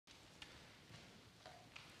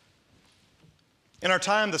In our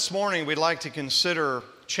time this morning, we'd like to consider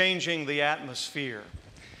changing the atmosphere.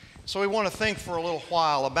 So we want to think for a little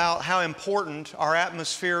while about how important our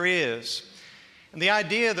atmosphere is. And the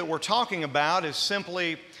idea that we're talking about is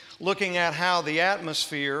simply looking at how the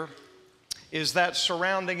atmosphere is that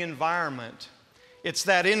surrounding environment. It's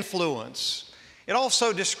that influence. It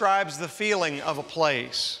also describes the feeling of a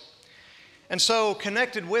place. And so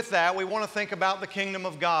connected with that, we want to think about the kingdom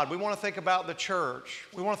of God. We want to think about the church.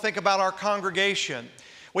 We want to think about our congregation.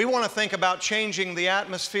 We want to think about changing the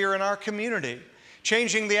atmosphere in our community,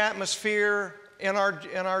 changing the atmosphere in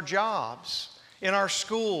our jobs, in our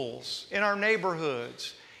schools, in our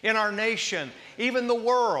neighborhoods, in our nation, even the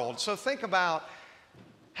world. So think about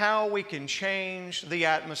how we can change the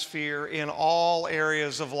atmosphere in all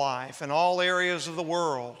areas of life, in all areas of the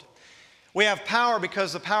world. We have power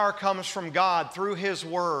because the power comes from God through His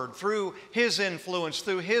Word, through His influence,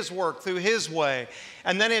 through His work, through His way.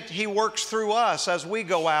 And then He works through us as we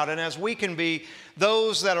go out and as we can be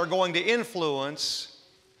those that are going to influence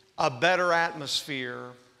a better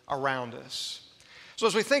atmosphere around us. So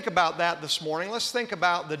as we think about that this morning, let's think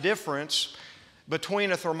about the difference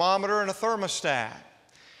between a thermometer and a thermostat.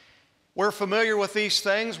 We're familiar with these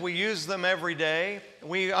things. We use them every day.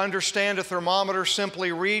 We understand a thermometer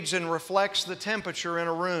simply reads and reflects the temperature in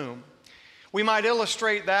a room. We might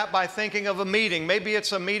illustrate that by thinking of a meeting. Maybe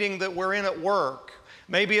it's a meeting that we're in at work.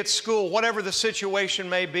 Maybe it's school, whatever the situation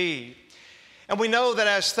may be. And we know that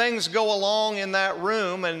as things go along in that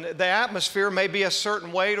room and the atmosphere may be a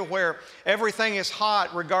certain way to where everything is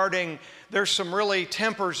hot regarding there's some really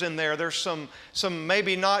tempers in there. There's some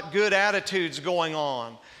maybe not good attitudes going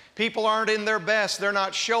on. People aren't in their best. They're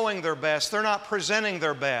not showing their best. They're not presenting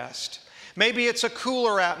their best. Maybe it's a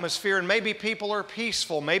cooler atmosphere and maybe people are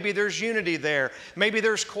peaceful. Maybe there's unity there. Maybe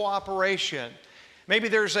there's cooperation. Maybe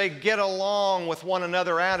there's a get along with one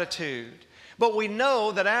another attitude. But we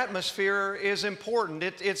know that atmosphere is important.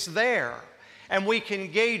 It's there and we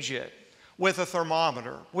can gauge it with a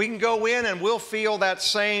thermometer. We can go in and we'll feel that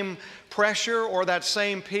same pressure or that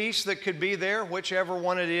same peace that could be there, whichever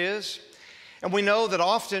one it is. And we know that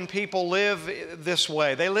often people live this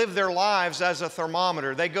way. They live their lives as a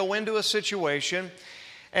thermometer. They go into a situation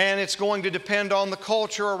and it's going to depend on the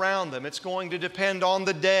culture around them. It's going to depend on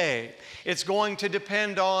the day. It's going to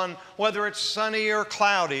depend on whether it's sunny or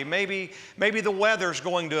cloudy. Maybe the weather's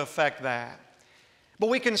going to affect that. But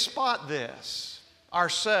we can spot this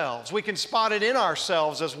ourselves. We can spot it in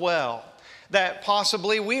ourselves as well, that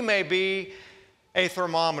possibly we may be a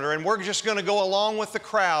thermometer, and we're just going to go along with the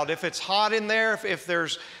crowd. If it's hot in there, if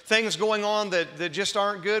there's things going on that just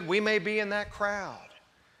aren't good, we may be in that crowd.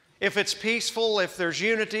 If it's peaceful, if there's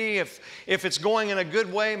unity, if it's going in a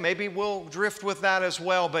good way, maybe we'll drift with that as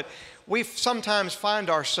well. But we sometimes find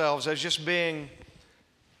ourselves as just being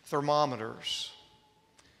thermometers.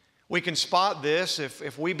 We can spot this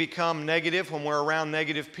if we become negative when we're around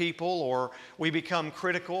negative people, or we become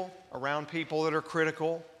critical around people that are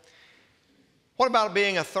critical. What about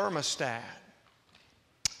being a thermostat?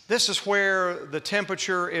 This is where the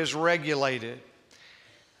temperature is regulated.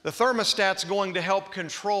 The thermostat's going to help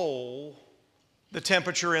control the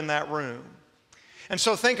temperature in that room. And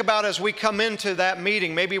so think about as we come into that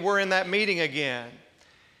meeting, maybe we're in that meeting again,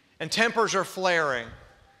 and tempers are flaring.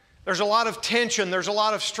 There's a lot of tension, there's a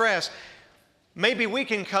lot of stress. Maybe we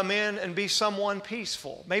can come in and be someone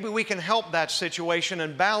peaceful. Maybe we can help that situation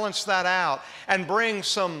and balance that out and bring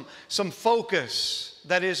some focus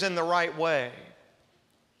that is in the right way.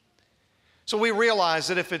 So we realize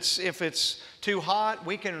that if it's too hot,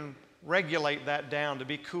 we can regulate that down to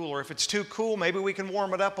be cooler. If it's too cool, maybe we can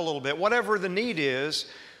warm it up a little bit. Whatever the need is,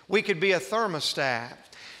 we could be a thermostat.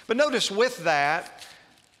 But notice with that,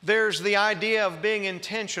 there's the idea of being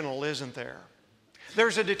intentional, isn't there?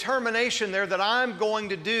 There's a determination there that I'm going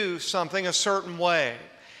to do something a certain way.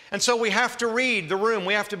 And so we have to read the room.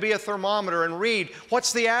 We have to be a thermometer and read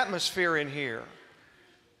what's the atmosphere in here.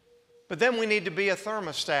 But then we need to be a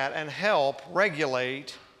thermostat and help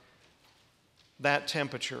regulate that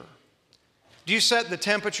temperature. Do you set the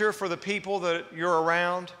temperature for the people that you're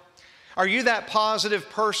around? Are you that positive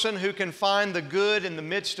person who can find the good in the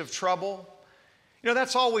midst of trouble? You know,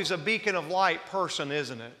 that's always a beacon of light person,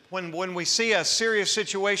 isn't it? When we see a serious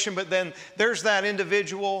situation, but then there's that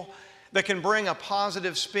individual that can bring a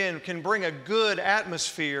positive spin, can bring a good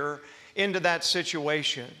atmosphere into that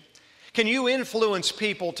situation. Can you influence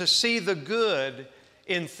people to see the good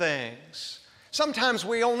in things? Sometimes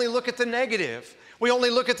we only look at the negative. We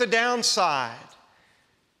only look at the downside.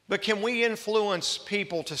 But can we influence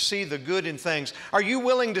people to see the good in things? Are you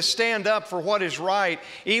willing to stand up for what is right,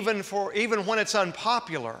 even when it's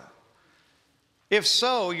unpopular? If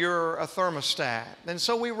so, you're a thermostat. And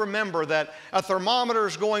so we remember that a thermometer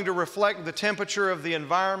is going to reflect the temperature of the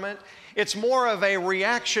environment. It's more of a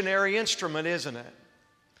reactionary instrument, isn't it?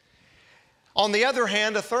 On the other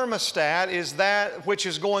hand, a thermostat is that which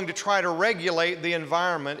is going to try to regulate the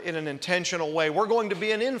environment in an intentional way. We're going to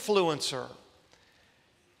be an influencer.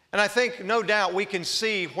 And I think, no doubt, we can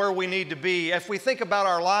see where we need to be. If we think about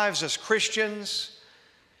our lives as Christians,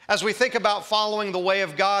 as we think about following the way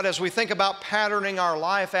of God, as we think about patterning our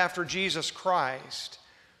life after Jesus Christ,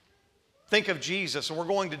 think of Jesus. And we're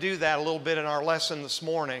going to do that a little bit in our lesson this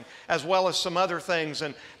morning, as well as some other things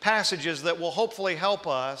and passages that will hopefully help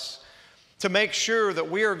us to make sure that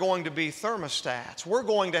we are going to be thermostats. We're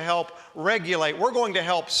going to help regulate. We're going to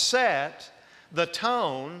help set the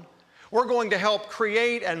tone. We're going to help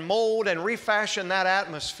create and mold and refashion that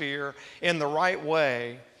atmosphere in the right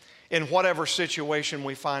way in whatever situation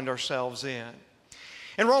we find ourselves in.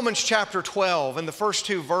 In Romans chapter 12, in the first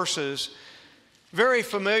 2 verses, very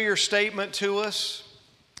familiar statement to us,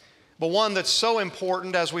 but one that's so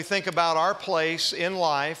important as we think about our place in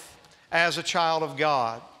life as a child of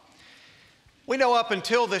God. We know up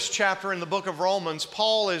until this chapter in the book of Romans,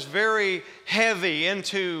 Paul is very heavy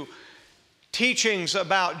into teachings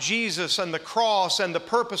about Jesus and the cross and the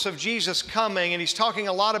purpose of Jesus coming, and he's talking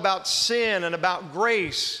a lot about sin and about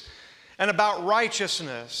grace and about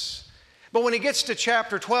righteousness. But when he gets to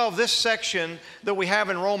chapter 12, this section that we have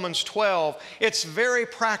in Romans 12, it's very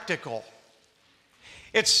practical.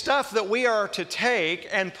 It's stuff that we are to take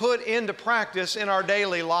and put into practice in our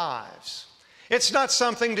daily lives. It's not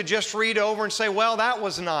something to just read over and say, well, that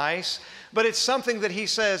was nice, but it's something that he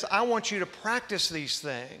says, I want you to practice these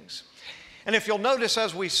things. And if you'll notice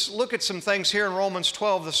as we look at some things here in Romans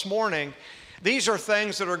 12 this morning, these are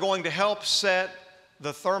things that are going to help set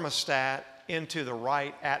the thermostat into the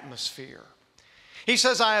right atmosphere. He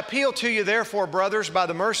says, I appeal to you therefore, brothers, by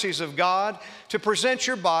the mercies of God, to present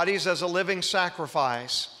your bodies as a living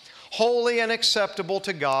sacrifice, holy and acceptable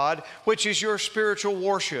to God, which is your spiritual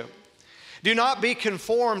worship. Do not be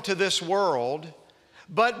conformed to this world,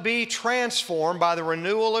 but be transformed by the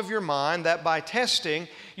renewal of your mind, that by testing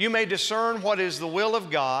you may discern what is the will of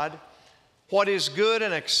God, what is good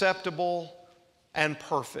and acceptable and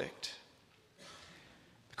perfect.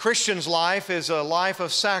 The Christian's life is a life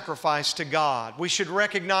of sacrifice to God. We should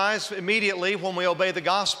recognize immediately when we obey the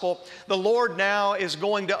gospel, the Lord now is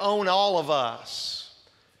going to own all of us.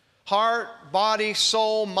 Heart, body,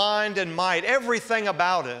 soul, mind, and might, everything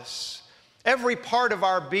about us. Every part of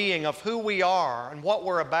our being, of who we are and what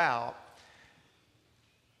we're about,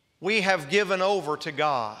 we have given over to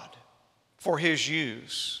God for His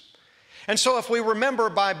use. And so if we remember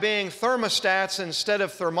by being thermostats instead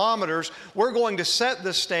of thermometers, we're going to set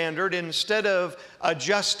the standard instead of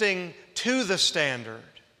adjusting to the standard.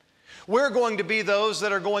 We're going to be those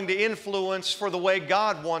that are going to influence for the way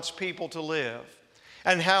God wants people to live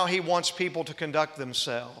and how He wants people to conduct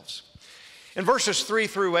themselves. In verses 3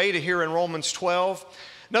 through 8 here in Romans 12,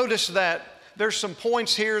 notice that there's some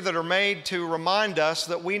points here that are made to remind us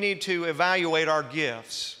that we need to evaluate our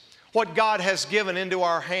gifts, what God has given into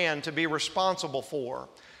our hand to be responsible for,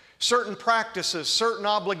 certain practices, certain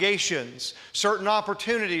obligations, certain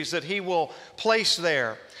opportunities that He will place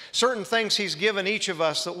there, certain things He's given each of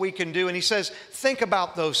us that we can do. And He says, think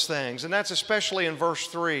about those things, and that's especially in verse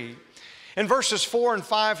 3. In verses 4 and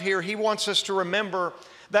 5 here, He wants us to remember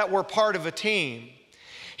that we're part of a team.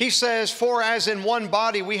 He says, for as in one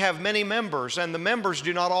body we have many members, and the members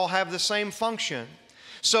do not all have the same function.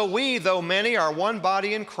 So we, though many, are one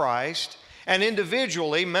body in Christ, and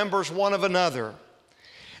individually members one of another.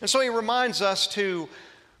 And so he reminds us to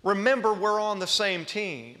remember we're on the same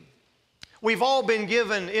team. We've all been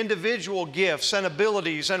given individual gifts and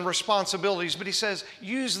abilities and responsibilities, but he says,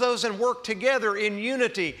 use those and work together in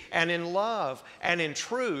unity and in love and in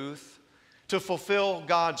truth to fulfill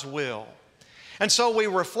God's will. And so we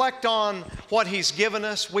reflect on what He's given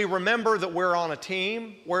us. We remember that we're on a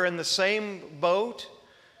team. We're in the same boat.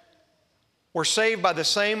 We're saved by the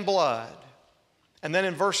same blood. And then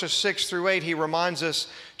in verses 6 through 8, He reminds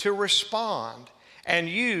us to respond and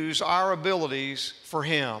use our abilities for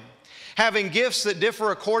Him. Having gifts that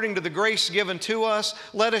differ according to the grace given to us,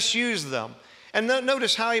 let us use them. And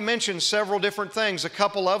notice how he mentions several different things. A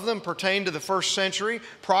couple of them pertain to the first century,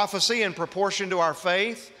 prophecy in proportion to our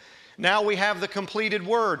faith. Now we have the completed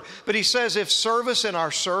word. But he says, if service in our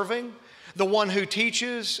serving, the one who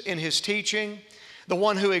teaches in his teaching, the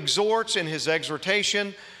one who exhorts in his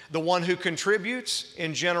exhortation, the one who contributes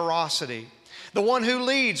in generosity, the one who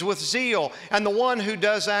leads with zeal, and the one who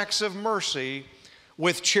does acts of mercy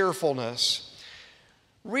with cheerfulness.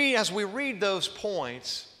 As we read those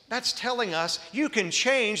points, That's telling us you can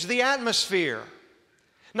change the atmosphere.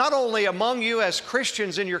 Not only among you as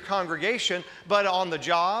Christians in your congregation, but on the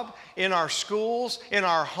job, in our schools, in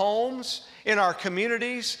our homes, in our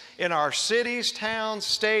communities, in our cities, towns,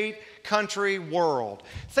 state, country, world.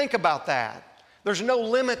 Think about that. There's no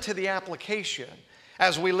limit to the application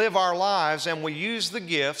as we live our lives and we use the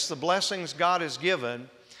gifts, the blessings God has given,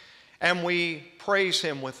 and we praise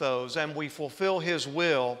Him with those and we fulfill His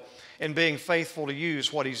will in being faithful to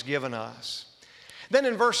use what He's given us. Then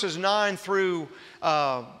in verses 9 through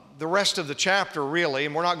the rest of the chapter, really,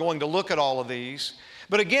 and we're not going to look at all of these,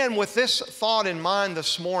 but again, with this thought in mind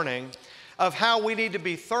this morning of how we need to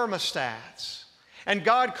be thermostats. And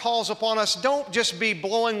God calls upon us, don't just be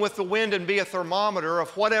blowing with the wind and be a thermometer of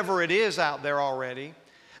whatever it is out there already,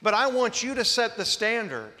 but I want you to set the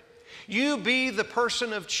standard. You be the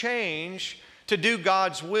person of change to do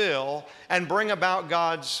God's will and bring about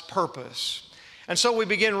God's purpose. And so we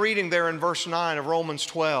begin reading there in verse 9 of Romans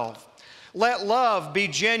 12. Let love be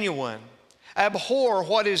genuine. Abhor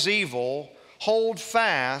what is evil. Hold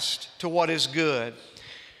fast to what is good.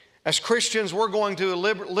 As Christians, we're going to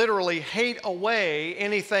literally hate away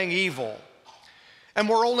anything evil. And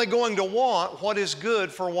we're only going to want what is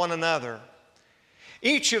good for one another.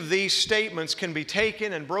 Each of these statements can be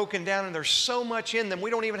taken and broken down, and there's so much in them. We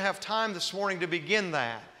don't even have time this morning to begin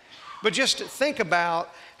that. But just think about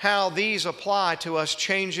how these apply to us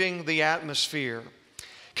changing the atmosphere.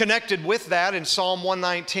 Connected with that in Psalm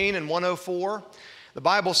 119 and 104, the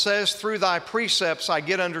Bible says, through thy precepts I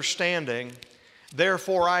get understanding,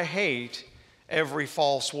 therefore I hate every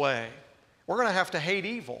false way. We're going to have to hate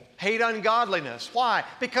evil, hate ungodliness. Why?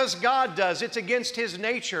 Because God does. It's against His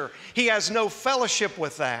nature. He has no fellowship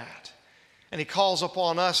with that. And He calls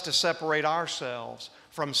upon us to separate ourselves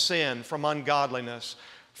from sin, from ungodliness,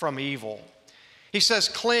 from evil. He says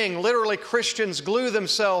cling. Literally, Christians glue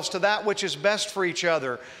themselves to that which is best for each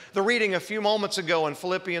other. The reading a few moments ago in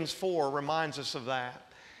Philippians 4 reminds us of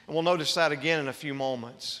that. And we'll notice that again in a few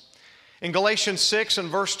moments. In Galatians 6 and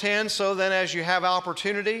verse 10, so then as you have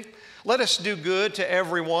opportunity, let us do good to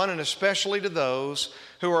everyone, and especially to those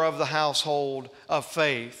who are of the household of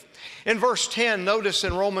faith. In verse 10, notice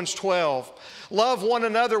in Romans 12, love one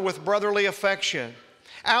another with brotherly affection.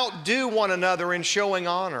 Outdo one another in showing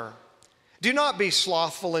honor. Do not be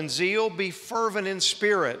slothful in zeal, be fervent in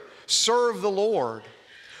spirit, serve the Lord.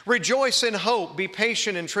 Rejoice in hope, be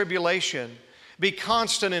patient in tribulation, be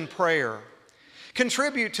constant in prayer.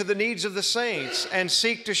 Contribute to the needs of the saints and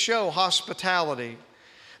seek to show hospitality.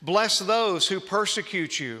 Bless those who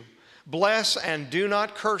persecute you. Bless and do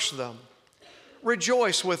not curse them.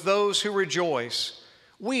 Rejoice with those who rejoice.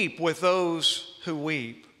 Weep with those who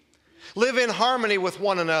weep. Live in harmony with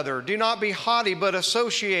one another. Do not be haughty, but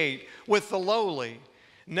associate with the lowly.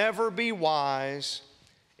 Never be wise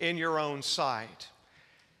in your own sight.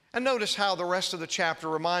 And notice how the rest of the chapter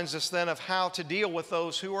reminds us then of how to deal with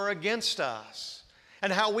those who are against us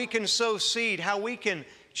and how we can sow seed, how we can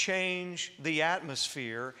change the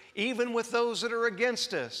atmosphere, even with those that are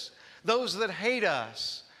against us, those that hate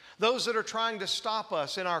us, those that are trying to stop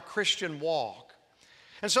us in our Christian walk.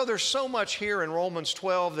 And so there's so much here in Romans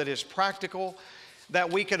 12 that is practical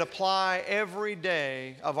that we can apply every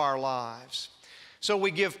day of our lives. So we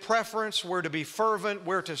give preference, we're to be fervent,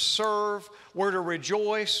 we're to serve, we're to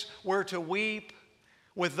rejoice, we're to weep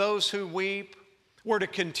with those who weep, we're to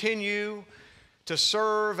continue to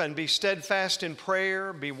serve and be steadfast in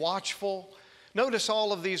prayer, be watchful. Notice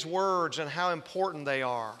all of these words and how important they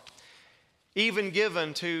are, even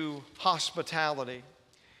given to hospitality.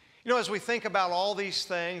 You know, as we think about all these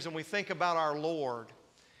things and we think about our Lord,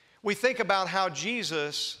 we think about how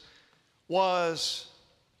Jesus was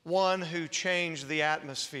one who changed the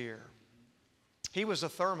atmosphere. He was a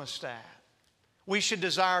thermostat. We should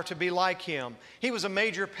desire to be like Him. He was a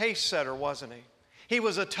major pace setter, wasn't He? He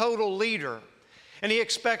was a total leader. And He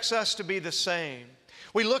expects us to be the same.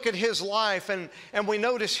 We look at His life and we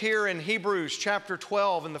notice here in Hebrews chapter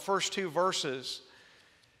 12 in the first 2 verses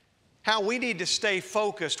how we need to stay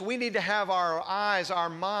focused. We need to have our eyes, our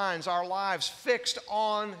minds, our lives fixed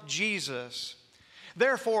on Jesus.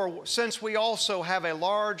 Therefore, since we also have a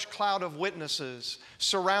large cloud of witnesses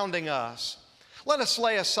surrounding us, let us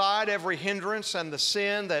lay aside every hindrance and the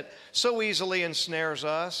sin that so easily ensnares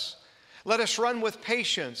us. Let us run with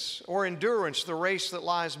patience or endurance the race that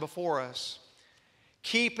lies before us,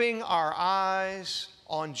 keeping our eyes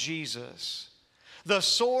on Jesus, the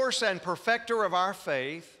source and perfecter of our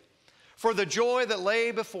faith. For the joy that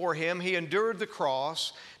lay before Him, He endured the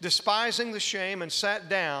cross, despising the shame, and sat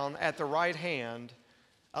down at the right hand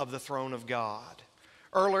of the throne of God.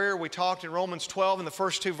 Earlier we talked in Romans 12 in the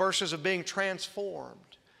first 2 verses of being transformed.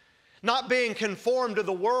 Not being conformed to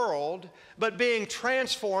the world, but being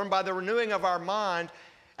transformed by the renewing of our mind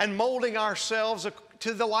and molding ourselves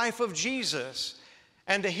to the life of Jesus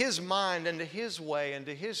and to His mind and to His way and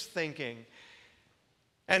to His thinking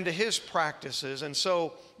and to His practices. And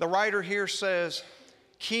so the writer here says,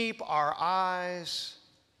 keep our eyes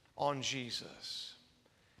on Jesus.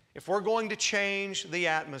 If we're going to change the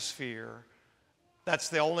atmosphere, that's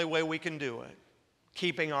the only way we can do it.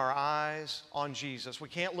 Keeping our eyes on Jesus. We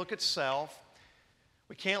can't look at self.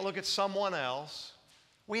 We can't look at someone else.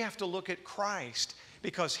 We have to look at Christ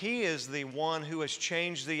because He is the one who has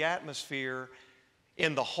changed the atmosphere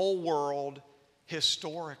in the whole world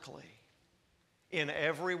historically, in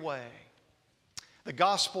every way. The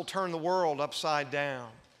gospel turned the world upside down.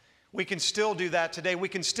 We can still do that today. We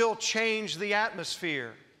can still change the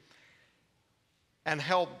atmosphere and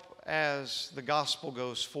help as the gospel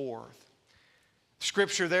goes forth.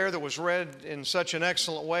 Scripture there that was read in such an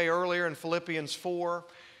excellent way earlier in Philippians 4,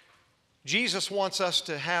 Jesus wants us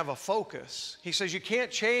to have a focus. He says you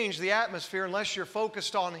can't change the atmosphere unless you're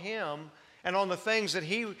focused on Him and on the things that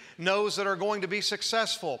He knows that are going to be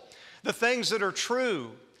successful, the things that are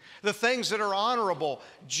true, the things that are honorable,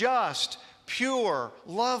 just, pure,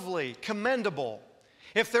 lovely, commendable.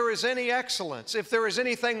 If there is any excellence, if there is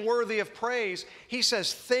anything worthy of praise, He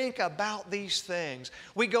says, think about these things.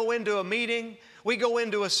 We go into a meeting, we go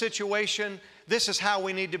into a situation, this is how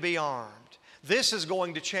we need to be armed. This is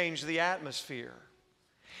going to change the atmosphere.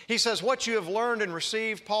 He says, what you have learned and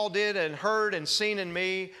received, Paul did, and heard and seen in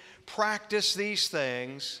me, practice these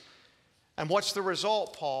things. And what's the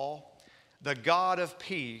result, Paul? The God of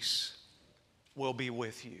peace will be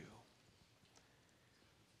with you.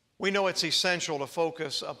 We know it's essential to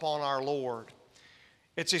focus upon our Lord.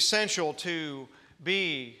 It's essential to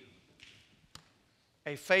be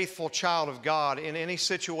a faithful child of God in any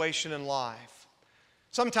situation in life.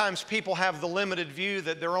 Sometimes people have the limited view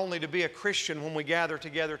that they're only to be a Christian when we gather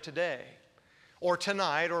together today or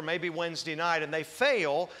tonight or maybe Wednesday night, and they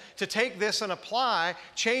fail to take this and apply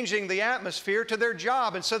changing the atmosphere to their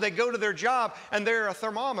job. And so they go to their job and they're a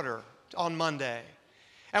thermometer on Monday.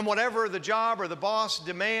 And whatever the job or the boss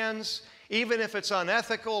demands, even if it's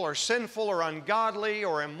unethical or sinful or ungodly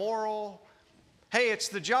or immoral, hey, it's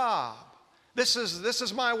the job. This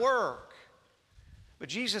is my work. But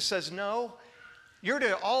Jesus says, no, you're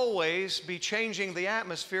to always be changing the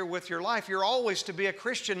atmosphere with your life. You're always to be a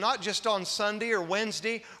Christian, not just on Sunday or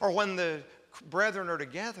Wednesday or when the brethren are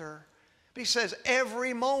together. But He says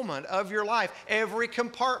every moment of your life, every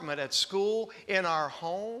compartment at school, in our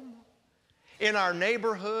home, in our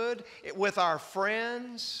neighborhood, with our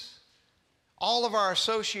friends, all of our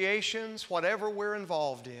associations, whatever we're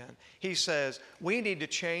involved in, He says, we need to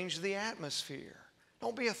change the atmosphere.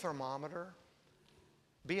 Don't be a thermometer.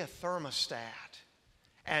 Be a thermostat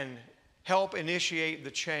and help initiate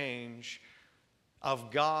the change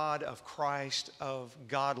of God, of Christ, of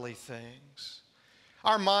godly things.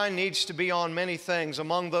 Our mind needs to be on many things,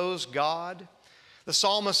 among those God. The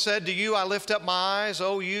psalmist said, to you I lift up my eyes,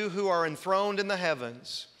 O you who are enthroned in the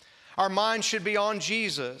heavens. Our mind should be on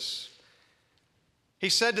Jesus. He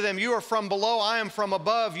said to them, you are from below, I am from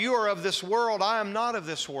above. You are of this world, I am not of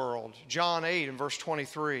this world. John 8 and verse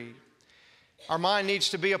 23. Our mind needs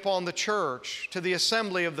to be upon the church, to the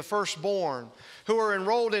assembly of the firstborn, who are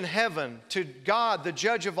enrolled in heaven, to God, the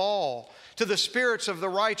judge of all, to the spirits of the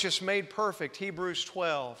righteous made perfect, Hebrews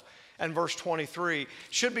 12 and verse 23.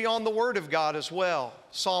 Should be on the Word of God as well,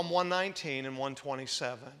 Psalm 119 and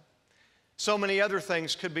 127. So many other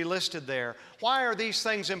things could be listed there. Why are these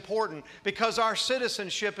things important? Because our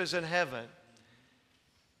citizenship is in heaven.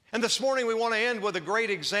 And this morning we want to end with a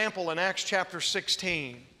great example in Acts chapter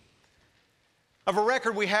 16. Of a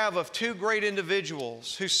record we have of two great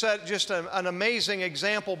individuals who set just an amazing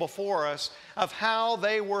example before us of how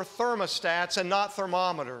they were thermostats and not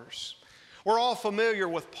thermometers. We're all familiar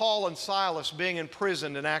with Paul and Silas being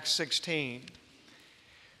imprisoned in Acts 16.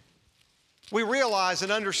 We realize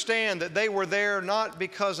and understand that they were there not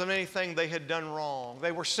because of anything they had done wrong.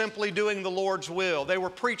 They were simply doing the Lord's will. They were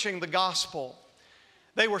preaching the gospel.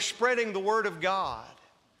 They were spreading the Word of God.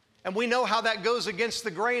 And we know how that goes against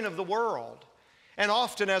the grain of the world. And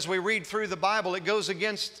often as we read through the Bible, it goes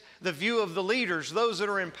against the view of the leaders, those that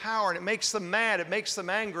are in power, and it makes them mad, it makes them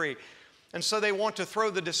angry. And so they want to throw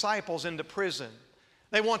the disciples into prison.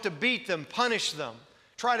 They want to beat them, punish them,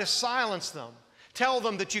 try to silence them, tell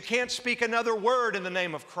them that you can't speak another word in the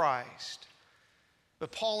name of Christ.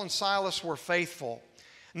 But Paul and Silas were faithful.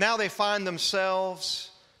 Now they find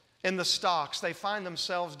themselves in the stocks. They find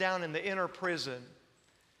themselves down in the inner prison.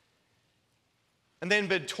 And then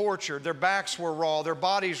been tortured. Their backs were raw, their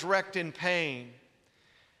bodies wrecked in pain.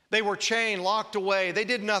 They were chained, locked away. They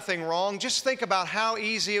did nothing wrong. Just think about how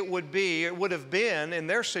easy it would have been in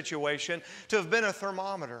their situation to have been a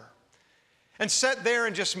thermometer and sit there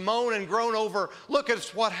and just moan and groan over, look at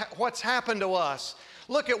what's happened to us.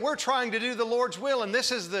 Look at, we're trying to do the Lord's will, and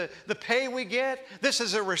this is the pay we get. This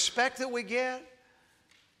is the respect that we get.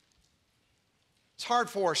 It's hard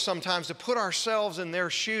for us sometimes to put ourselves in their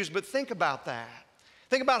shoes, but think about that.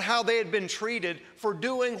 Think about how they had been treated for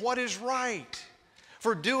doing what is right,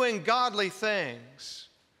 for doing godly things.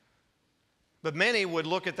 But many would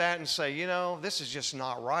look at that and say, you know, this is just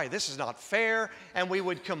not right. This is not fair. And we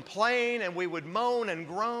would complain and we would moan and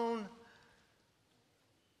groan.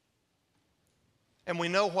 And we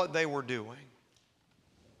know what they were doing.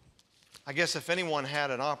 I guess if anyone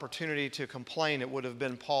had an opportunity to complain, it would have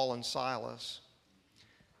been Paul and Silas.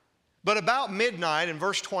 But about midnight, in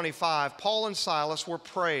verse 25, Paul and Silas were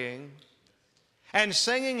praying and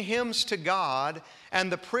singing hymns to God,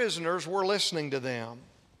 and the prisoners were listening to them.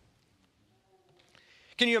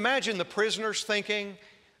 Can you imagine the prisoners thinking,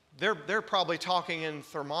 they're probably talking in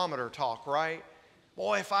thermometer talk, right?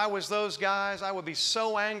 Boy, if I was those guys, I would be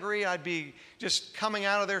so angry. I'd be just coming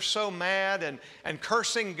out of there so mad and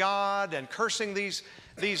cursing God and cursing these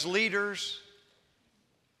leaders.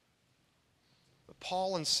 But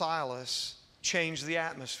Paul and Silas changed the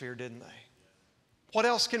atmosphere, didn't they? What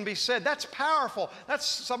else can be said? That's powerful. That's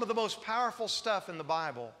some of the most powerful stuff in the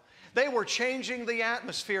Bible. They were changing the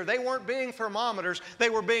atmosphere. They weren't being thermometers. They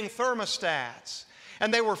were being thermostats.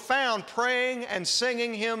 And they were found praying and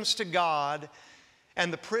singing hymns to God,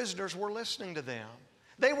 and the prisoners were listening to them.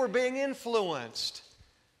 They were being influenced.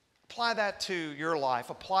 Apply that to your life.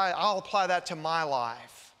 I'll apply that to my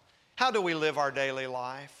life. How do we live our daily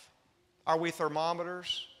life? Are we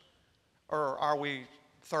thermometers or are we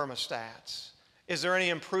thermostats? Is there any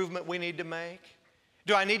improvement we need to make?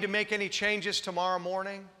 Do I need to make any changes tomorrow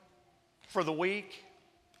morning for the week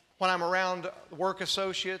when I'm around work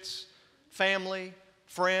associates, family,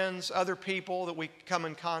 friends, other people that we come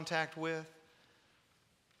in contact with?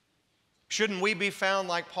 Shouldn't we be found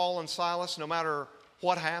like Paul and Silas no matter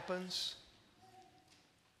what happens?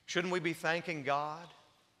 Shouldn't we be thanking God?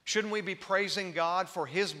 Shouldn't we be praising God for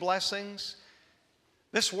His blessings?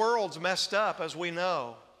 This world's messed up, as we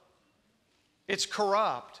know. It's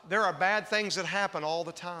corrupt. There are bad things that happen all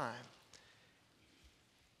the time.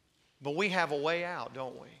 But we have a way out,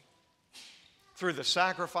 don't we? Through the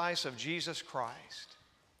sacrifice of Jesus Christ.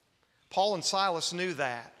 Paul and Silas knew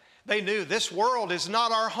that. They knew this world is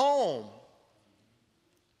not our home.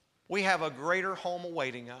 We have a greater home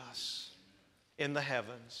awaiting us in the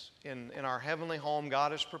heavens. In our heavenly home,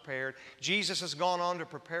 God has prepared. Jesus has gone on to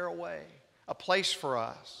prepare a way, a place for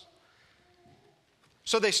us.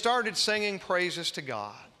 So they started singing praises to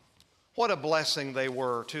God. What a blessing they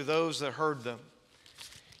were to those that heard them.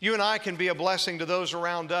 You and I can be a blessing to those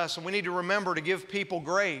around us, and we need to remember to give people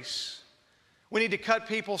grace. We need to cut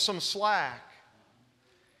people some slack.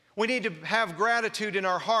 We need to have gratitude in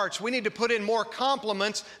our hearts. We need to put in more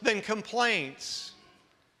compliments than complaints.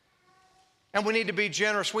 And we need to be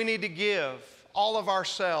generous. We need to give all of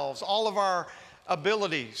ourselves, all of our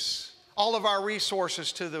abilities, all of our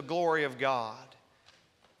resources to the glory of God.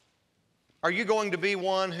 Are you going to be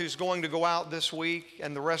one who's going to go out this week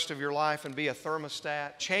and the rest of your life and be a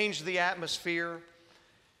thermostat, change the atmosphere,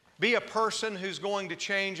 be a person who's going to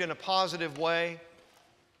change in a positive way?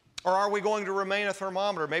 Or are we going to remain a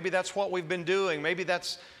thermometer? Maybe that's what we've been doing. Maybe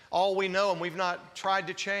that's all we know and we've not tried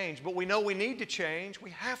to change. But we know we need to change.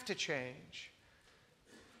 We have to change.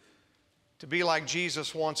 To be like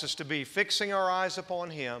Jesus wants us to be, fixing our eyes upon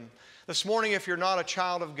Him. This morning, if you're not a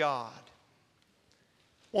child of God,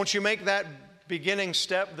 won't you make that beginning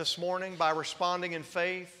step this morning by responding in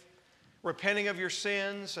faith, repenting of your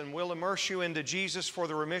sins, and we'll immerse you into Jesus for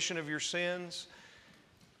the remission of your sins.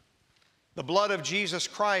 The blood of Jesus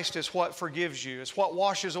Christ is what forgives you. It's what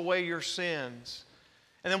washes away your sins.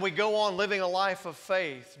 And then we go on living a life of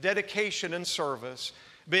faith, dedication, and service,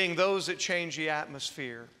 being those that change the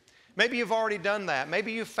atmosphere. Maybe you've already done that.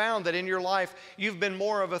 Maybe you've found that in your life you've been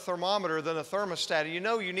more of a thermometer than a thermostat, and you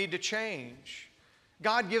know you need to change.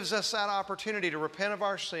 God gives us that opportunity to repent of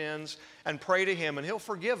our sins and pray to Him, and He'll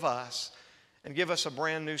forgive us and give us a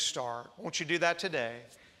brand new start. Won't you do that today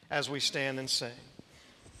as we stand and sing?